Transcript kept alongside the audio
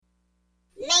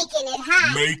Making it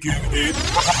hot. Making it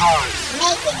hot.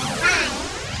 Making it hot.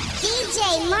 DJ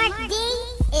Mark D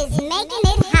is making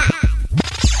it hot.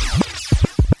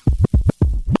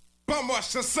 Bum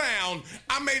rush the sound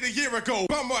I made a year ago.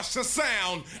 Bum rush the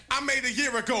sound I made a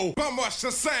year ago. Bum rush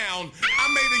the sound I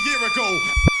made a year ago.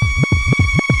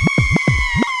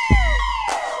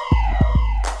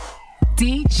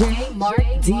 DJ Mark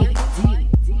D.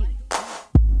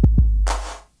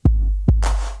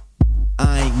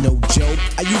 I ain't no joke.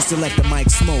 I used to let the mic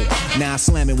smoke. Now I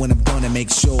slam it when I'm done and make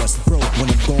sure it's broke. When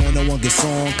I'm gone, no one gets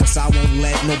on, cause I won't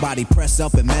let nobody press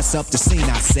up and mess up the scene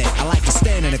I set. I like to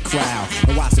stand in the crowd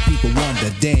and watch the people wonder,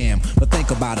 damn. But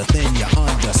think about it, then you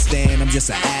understand. I'm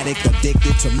just an addict,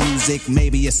 addicted to music.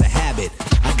 Maybe it's a habit,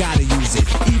 I gotta use it.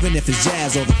 Even if it's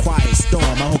jazz or the quiet storm,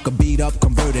 I hook a beat up,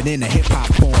 convert it into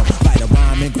hip-hop form. Write a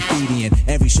rhyme and graffiti in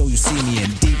every show you see me in.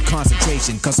 Deep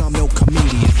concentration, cause I'm no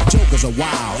comedian. Jokers are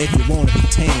wild, if you wanna be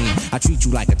tame. I treat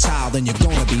you like a child and you're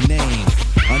gonna be named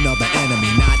another enemy,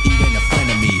 not even a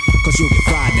friend of me. Cause you'll get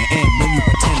fried in the end when you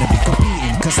pretend to be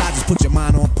competing. Cause I just put your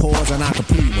mind on pause and I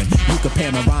complete when you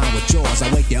compare my rhyme with yours. I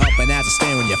wake you up and as I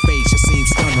stare in your face, you seem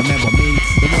stunned. Remember me,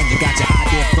 the one you got your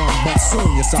idea from. But soon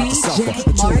you start to suffer,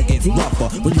 the tune get rougher.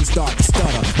 When you start to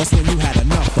stutter, that's when you had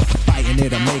enough of fighting.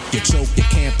 It'll make you choke, you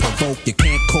can't provoke, you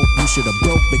can't cope. You should've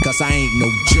broke because I ain't no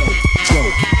joke.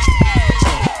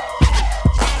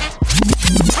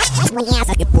 When you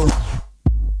ask your fool.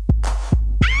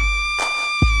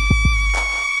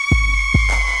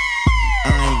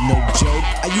 No joke,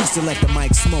 I used to let the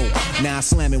mic smoke. Now I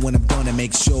slam it when I'm done and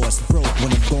make sure it's broke.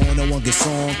 When I'm gone, no one gets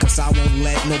on, cause I won't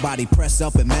let nobody press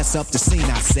up and mess up the scene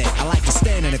I set. I like to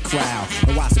stand in the crowd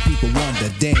and watch the people wonder,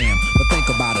 damn. But think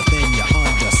about it, then you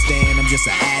understand. I'm just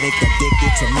an addict,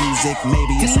 addicted to music.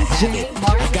 Maybe it's a habit,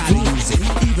 I gotta use it.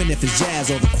 Even if it's jazz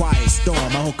or the quiet storm,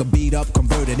 I hook a beat up,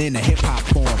 convert it into hip-hop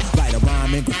form. Write a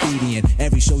rhyme and graffiti in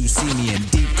every show you see me in.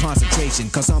 Deep concentration,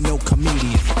 cause I'm no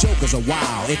comedian. Jokers are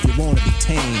wild, if you wanna be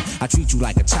tame. I treat you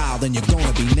like a child and you're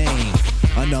gonna be named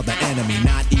another enemy,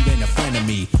 not even a friend of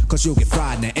me. Cause you'll get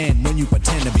fried in the end when you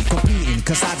pretend to be competing.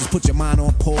 Cause I just put your mind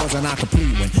on pause and I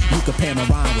complete when you compare my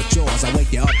rhyme with yours. I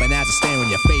wake you up and as I stare in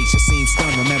your face, you seem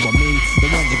stunned. Remember me, the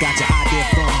one you got your idea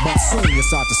from. But soon you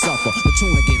start to suffer, the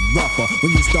tune will get rougher.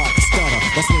 When you start to stutter,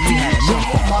 that's when you had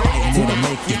enough of fighting. It'll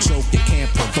make you choke, you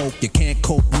can't provoke, you can't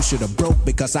cope. You should've broke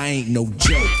because I ain't no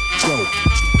joke.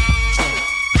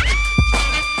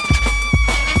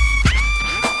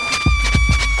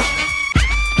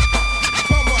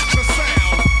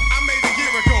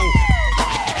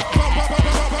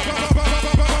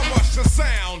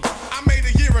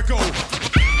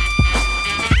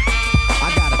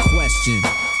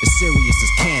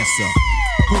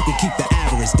 Who can keep the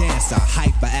average dancer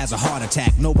hyper as a heart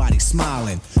attack? Nobody's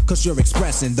smiling, cause you're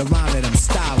expressing the rhyme that I'm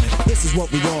styling. This is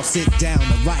what we all sit down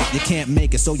to write. You can't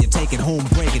make it, so you take it home,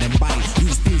 break it and bite.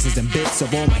 Use pieces and bits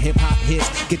of all my hip-hop hits.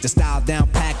 Get the style down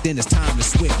packed, then it's time to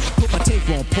switch. Put my tape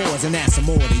on pause and add some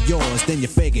more to yours. Then you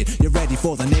figured you're ready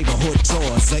for the neighborhood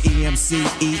chores. The EMC,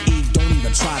 EE, don't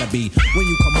even try to be. When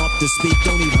you come up to speak,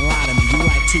 don't even lie to me. You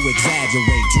like to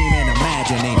exaggerate, dream and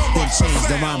imagining. Then change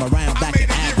the rhyme around, that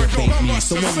can aggravate me.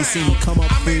 So when you see me come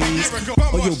up, freeze,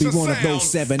 or you'll be one of those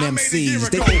 7 MCs.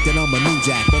 They think that I'm a new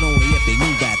jack, but only if they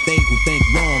knew that. They who think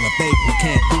wrong, if they who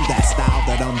can't do that style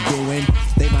that I'm doing,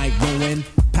 they might ruin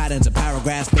patterns and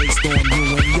paragraphs based on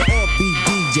you. And you're all be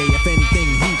DJ if anything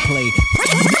he played.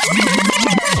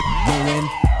 Ruin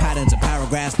patterns and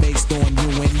paragraphs based on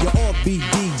you. And you're all be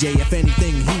DJ if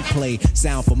anything he played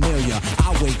sound familiar.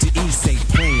 I'll wait till he say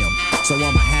play him. So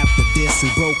I'ma have to diss who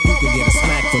broke. You can get a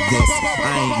smack for this.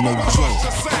 I ain't no joke.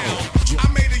 I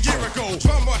made a year ago.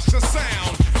 Bum rush the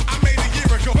sound. I made a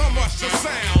year ago. Bum rush the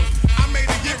sound. I made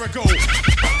a year ago. Bum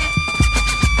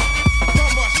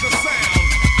rush the sound.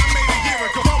 I made a year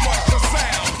ago. Bum rush the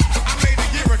sound. I made a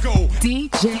year ago.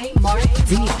 DJ Mark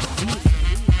D.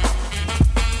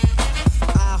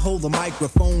 Hold the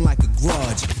microphone like a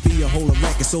grudge. Be a whole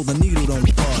record so the needle don't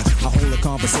budge. I hold a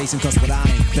conversation cause what I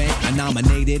invent. I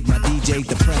nominated my DJ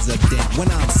the president. When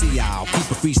I'm I'll keep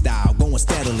a freestyle going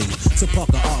steadily. So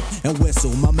pucker up and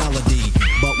whistle my melody.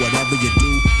 But whatever you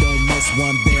do, don't miss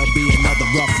one. There'll be another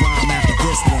rough rhyme after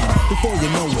this one. Before you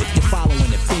know it, you're following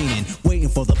it, fiending, waiting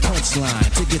for the punchline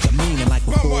to get the meaning like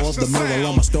before. The moral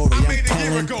of my story I'm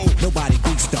telling. Nobody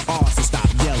beats the R, so stop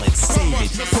yelling. Save it,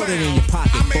 put it in your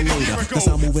pocket for later. Cause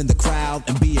I'm moving the crowd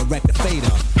and be a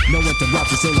rectificator. No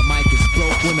interruptions till the mic is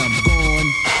broke. When I'm gone,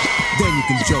 then you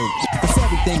can joke. Cause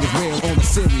everything is real on a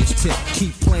serious tip.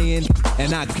 Keep playing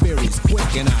and I experience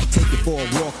quick. And I'll take you for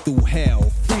a walk through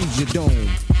hell. Freeze your dome,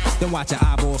 then watch your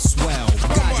eyeballs swell.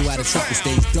 Guide you out of trouble,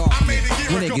 stage dark.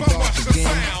 When they get dark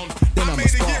again,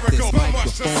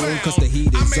 microphone, cause the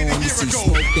heat is on. You see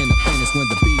smoke and the pain is when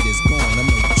the beat is gone. I'm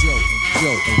no joke.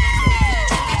 No joke.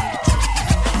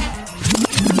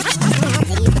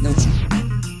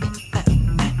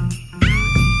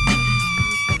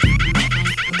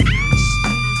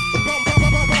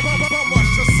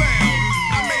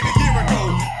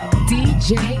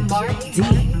 DJ Mark D.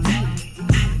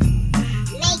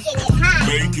 Making it hot.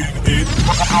 Making it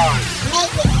hot.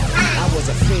 Make it hot. I was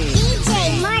a fiend.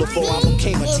 DJ Mark Before I D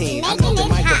became a is teen, I making loved the it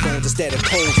microphones hot. instead of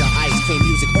cones or ice cream,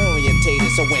 music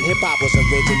orientated. So when hip hop was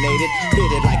originated,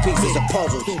 fitted like pieces of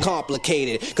puzzle,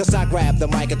 complicated. Cause I grab the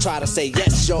mic and try to say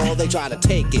yes, y'all. They try to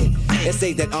take it and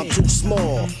say that I'm too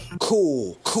small.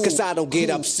 Cool. Cause I don't get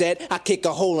upset. I kick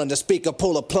a hole in the speaker,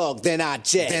 pull a plug, then I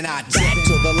jet. Back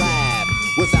to the lab.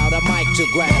 Without a mic to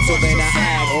grab, so then I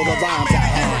add all the rhymes I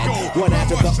had, one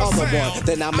after the other one.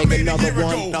 Then I make another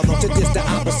one, to just the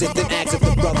opposite, then ask if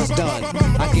the brother's done.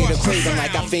 I get a craving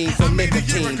like I fiend for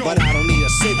nicotine, but I don't need a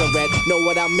cigarette. Know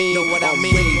what I mean? I'm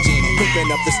raging, ripping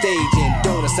up the stage, and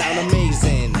don't it sound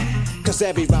amazing? Cause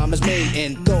every rhyme is made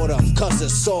and thought of, cause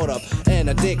it's sort of an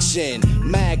addiction,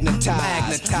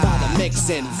 magnetized by the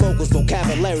mixing, vocals,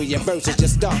 vocabulary, and verses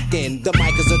just stuck in. The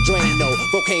mic is a Drano,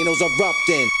 volcanoes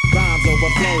erupting, rhymes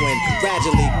overflowing,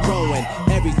 gradually growing.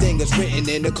 Everything is written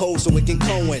in the code so it can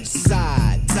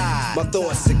coincide. My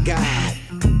thoughts are God.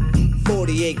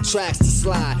 48 tracks to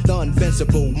slide, the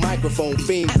invincible microphone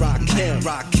fiend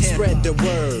rockin'. Spread the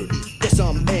word. Yes,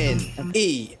 I'm N-E-F-F-E-C-T,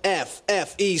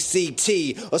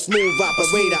 a smooth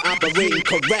operator operating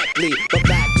correctly. But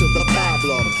back to the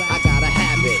problem, I got a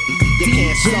habit, you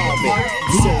can't solve it.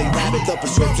 Silly rabbit, the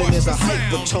prescription is a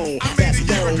hypertone. That's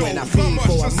heroin, I feed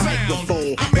for a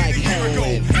microphone like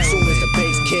heroin. Soon as the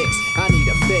bass kicks, I need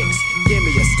a fix. Give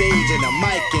me a stage and a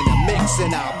mic and a mix,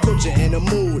 and I'll put you in a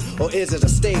mood. Or is it a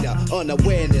state of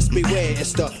unawareness? Beware,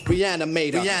 it's the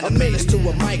reanimator. A menace to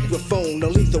a microphone, a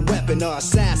lethal weapon or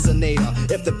assassinator.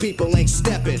 If the people ain't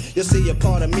stepping, you'll see a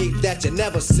part of me that you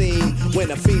never seen.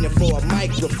 When I'm fiending for a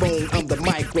microphone, I'm the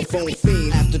microphone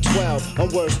fiend. After 12, I'm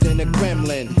worse than a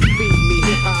gremlin. Feed me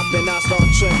hip-hop and I start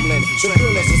trembling. The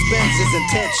thrill of suspense is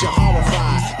intense, you're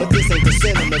horrified. But this ain't the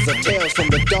cinemas of tales from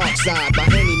the dark side. By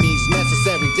any means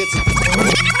necessary, this is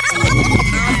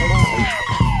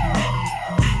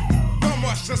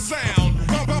Watch the sound.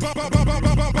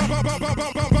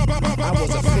 I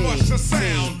was a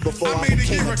fiend before I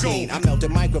became a teen. I melted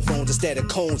microphones instead of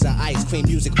cones or ice cream,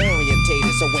 music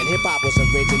orientated. So when hip hop was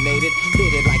originated,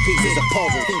 fitted like pieces of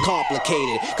puzzle,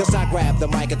 complicated. Cause I grab the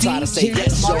mic and try to say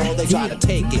yes, y'all. They try to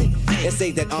take it and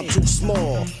say that I'm too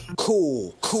small.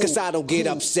 Cool. Cause I don't get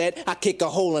upset. I kick a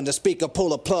hole in the speaker,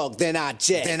 pull a plug, then I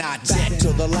jet. Back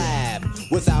to the lab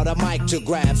without a mic to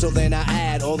grab. So then I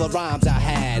add all the rhymes I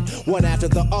had, one after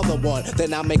the other one.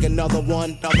 Then I make another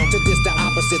one to just the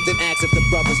opposite, then ask if the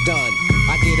brother's done.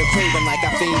 I get a craving like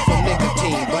I fiend for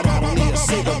nicotine, but I don't need a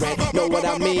cigarette. Know what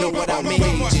I mean?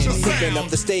 Raging, ripping up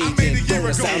the stage and don't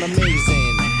it sound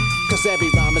amazing? Cause every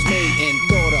rhyme is made and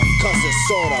thought of, cause it's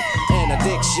sort of an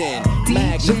addiction,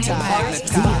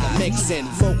 magnetized by the mixing,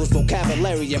 vocals,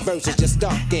 vocabulary, and verses just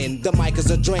stuck in. The mic is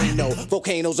a Drano,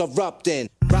 volcanoes erupting,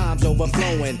 rhymes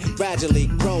overflowing, gradually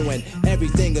growing.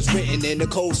 Everything is written in the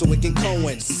code so it can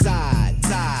coincide.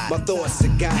 My thoughts are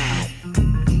God.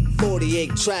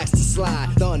 48 tracks to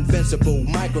slide, the invincible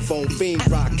microphone fiend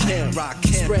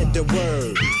rockin'. Spread the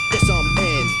word. Yes, I'm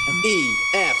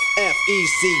N-E-F-F-E-C-T.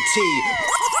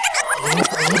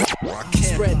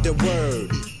 Spread the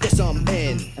word. Yes, I'm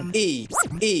N-E-F-F-E-C-T,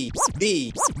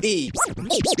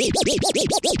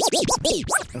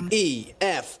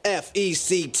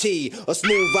 a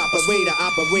smooth operator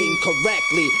operating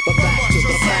correctly. But back to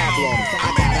the problem,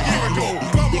 I got a habit,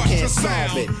 you can't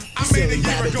solve it. Silly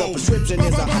rabbit, the prescription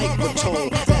is a hypertone.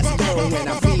 That's heroin, I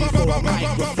feed for a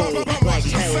microphone like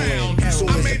heroin. Soon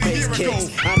as the bass kicks,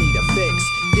 I need a fix.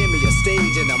 Give me a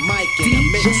stage and a mic and a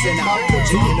mix, and I'll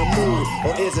put you in a mood.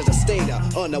 Or is it a state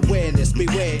of unawareness?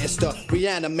 Beware, it's the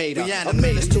reanimator. A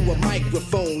menace to a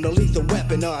microphone, a lethal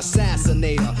weapon or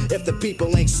assassinator. If the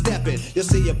people ain't stepping, you'll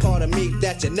see a part of me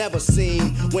that you never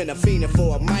seen. When I'm fiending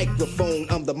for a microphone,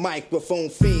 I'm the microphone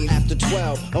fiend. After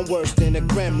 12, I'm worse than a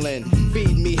gremlin.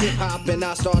 Feed me hip-hop and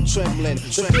I start trembling.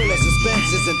 The thrill of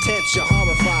suspense is intense, you're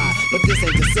horrified. But this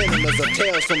ain't the cinemas of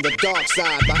tales from the dark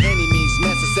side. By any means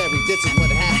necessary, this is what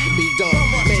has to be done.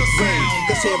 Make way,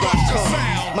 cause here I come.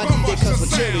 My DJ cuts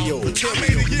material. I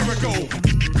made a year ago.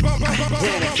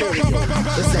 Brand Imperial.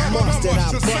 It's a must that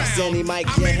I bust. Any mic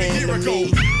can hand to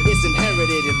me. It's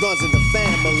inherited, it runs in the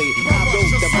family. I wrote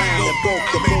the rhyme that broke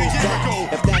the bull's back.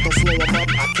 If that don't slow him up,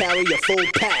 I carry a full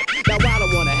pack. Now I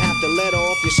don't wanna have to let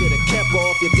off. You should've kept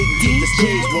off. You didn't keep the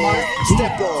stage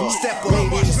world. Step on,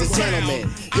 ladies and gentlemen.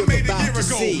 You're about to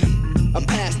see a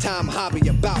pastime hobby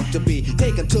about to be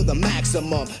taken to the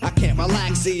maximum. I can't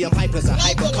relax, see I'm hype as a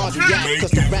hypochondriac.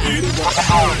 Cause the rap we want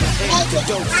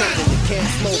antidote, something you can't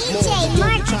smoke more than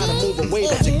dope. You're trying to move away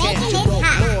but you can't. You broke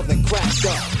more than cracked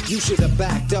up. You should have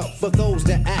backed up. For those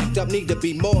that act up, need to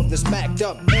be more than smacked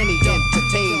up. Any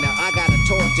entertainer, I got a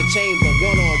torture chamber,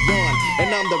 one-on-one,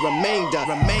 and I'm the remainder.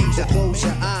 So close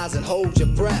your eyes and hold your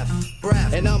breath.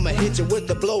 And I'ma hit you with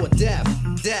the blow of death.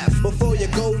 Before you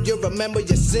go, you remember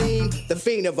your scene. The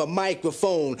fiend of a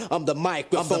microphone. I'm the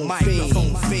microphone fiend. The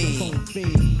microphone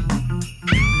fiend.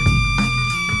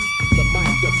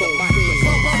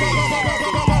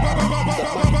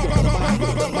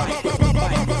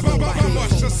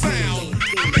 What's the sound?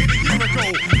 I made a year ago.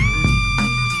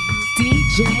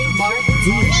 DJ Mark D.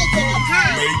 Making it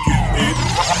hot. Making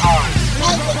it hot.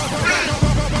 Making it hot.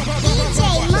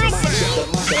 DJ Mark D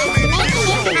is making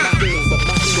it hot. DJ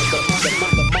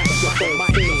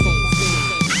Mark D.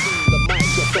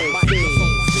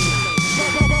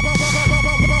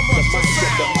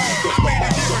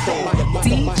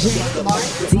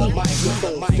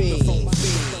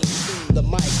 The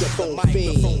microphone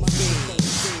fiend.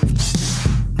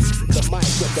 The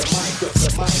microphone fiend. The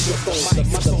microphone.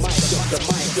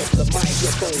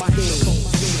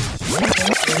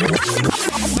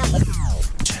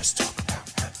 Just talk about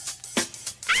it.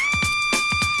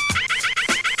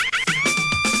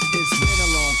 It's been a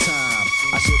long time.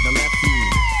 I shouldn't have left you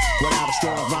without a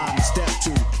strong rhyme to step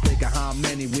to. Think of how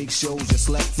many weeks shows you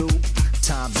slept through.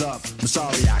 Time's up. I'm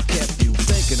sorry I kept you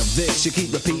thinking of this. You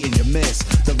keep repeating your miss.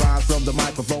 The rhymes from the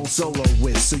microphone solo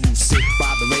with. So you sit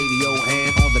by the radio,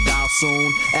 hand on the dial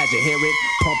soon. As you hear it,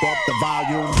 pump up the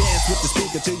volume. Dance with the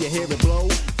speaker till you hear it blow.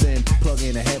 Then plug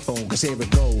in a headphone, cause here it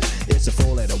go. It's a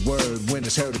four-letter word when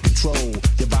it's heard to control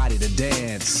your body to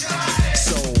dance.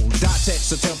 So dot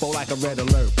text a tempo like a red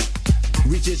alert.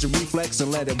 Reaches your reflex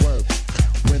and let it work.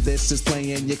 When this is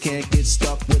playing, you can't get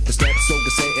stuck with the steps. So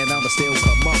to say, and I'ma still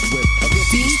come up with a good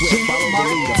swift. Follow the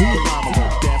leader, the rhyme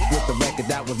death with the record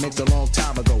that was mixed a long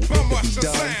time ago. It could be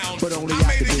done, but only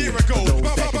I could do it. For those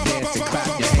that can dance and clap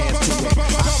your hands to it.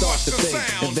 I start to think,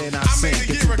 and then I sink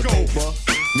into the paper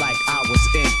like I was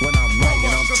ink when I'm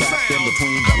writing. I'm trapped in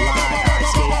between the lines. I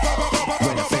escape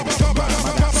when I finish the rhyme.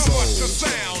 I got soul.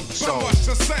 So much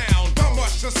the sound. So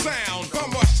much the sound. So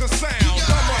much the sound.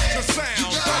 So much the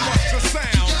sound. So much the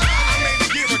sound. I made a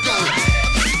year ago.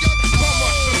 So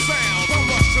much the sound. So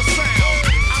much the sound.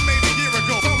 I made a year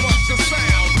ago. So much the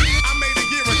sound. I made a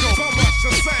year ago. So much the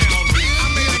sound. I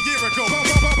made a year ago. So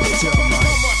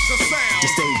much the sound. The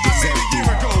stage is empty.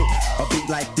 A beat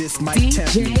like this might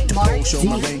tempt me to Mark go show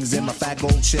my D. rings and my fat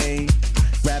gold chain.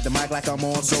 Grab the mic like I'm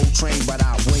on Soul Train, but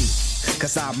I wait,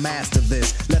 cause I master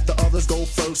this. Let the others go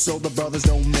first so the brothers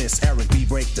don't miss. Eric B,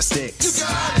 break the sticks.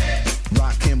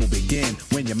 Rock him will begin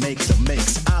when you make the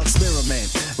mix. I'll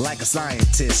experiment like a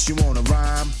scientist. You wanna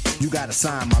rhyme? You gotta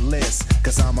sign my list.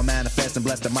 Cause I'm a manifest and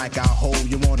bless the mic I'll hold.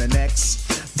 You want an X?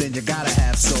 Then you gotta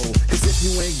have soul. Cause if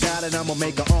you ain't got it, I'ma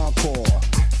make an encore.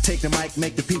 Take the mic,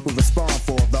 make the people respond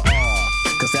for the R.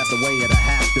 Cause that's the way it'll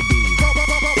have to be.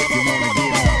 If you wanna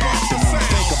get on after me,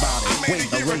 think about it. Wait,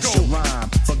 erase your rhyme,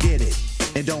 forget it.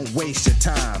 And don't waste your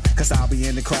time, cause I'll be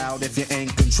in the crowd if you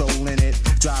ain't controlling it.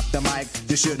 Drop the mic,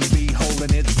 you shouldn't be holding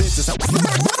it. This is how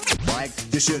mic,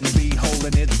 you shouldn't be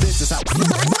holding it. This is how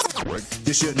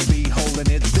you shouldn't be holding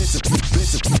it. This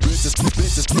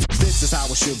is how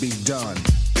it should be done.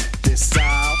 This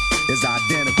style is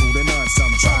identical to none.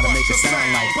 Some try to make it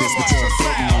sound like this, but you're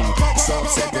getting me. So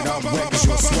upset that I'm wet cause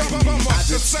you're sweating me. I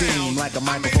just steam like a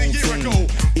microphone theme.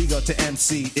 Ego to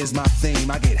MC is my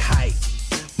theme. I get hype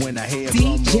when I hear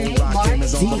drum roll. Rock him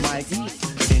is on the mic,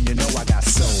 and you know I got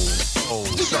soul.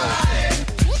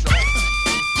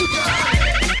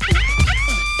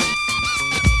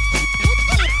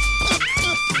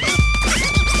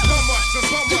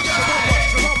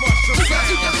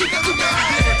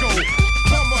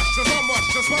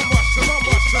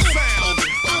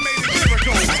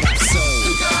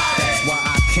 That's why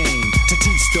I came to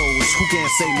teach those who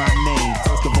can't say my name.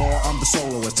 First of all, I'm the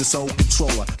soloist, the soul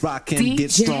controller. Rock him,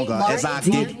 get stronger as I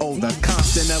get older.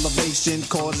 Constant elevation,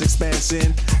 cause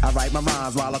expansion. I write my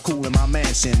rhymes while I cool in my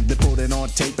mansion. They put it on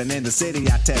tape and in the city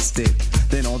I test it.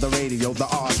 Then on the radio, the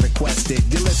art's requested.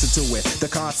 You listen to it, the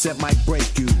concept might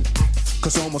break you.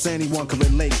 Cause almost anyone can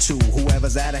relate to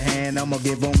whoever's out of hand. I'ma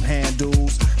give them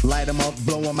handles, light them up,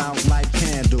 blow them out like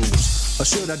candles. Or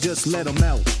should I just let them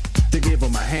melt? To give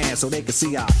them a hand so they can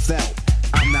see how I felt.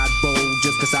 I'm not bold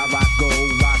just cause I rock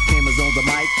gold. Rock cameras on the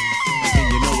mic,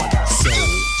 and you know I got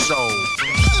soul.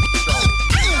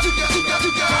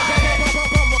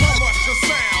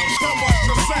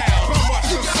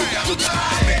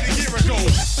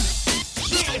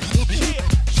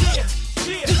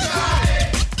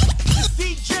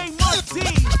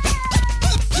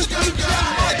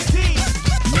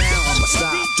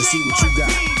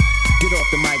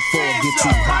 get too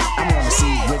hot. I wanna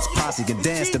see which posse can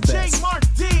dance the best.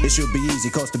 It should be easy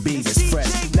cause the beat is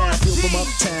fresh. Now if you're from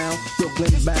uptown,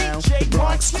 Brooklyn bound, the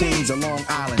Bronx, Queens, or Long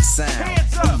Island Sound.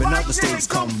 Even other states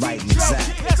come right and exact.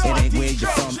 It ain't where you're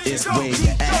from, it's where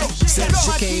you're at. Since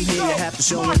you came here, you have to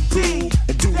show and prove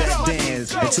and do that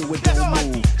dance until it don't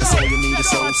move. That's all you need is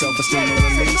soul, self-esteem, and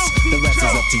release. The rest is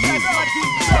up to you.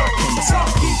 In the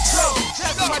same peace.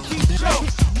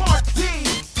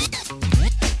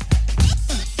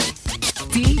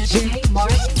 DJ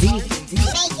Mark D. Making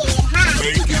it hot.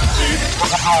 Making it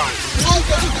hot.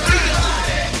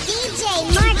 DJ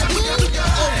Mark D is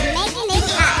making it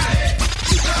hot.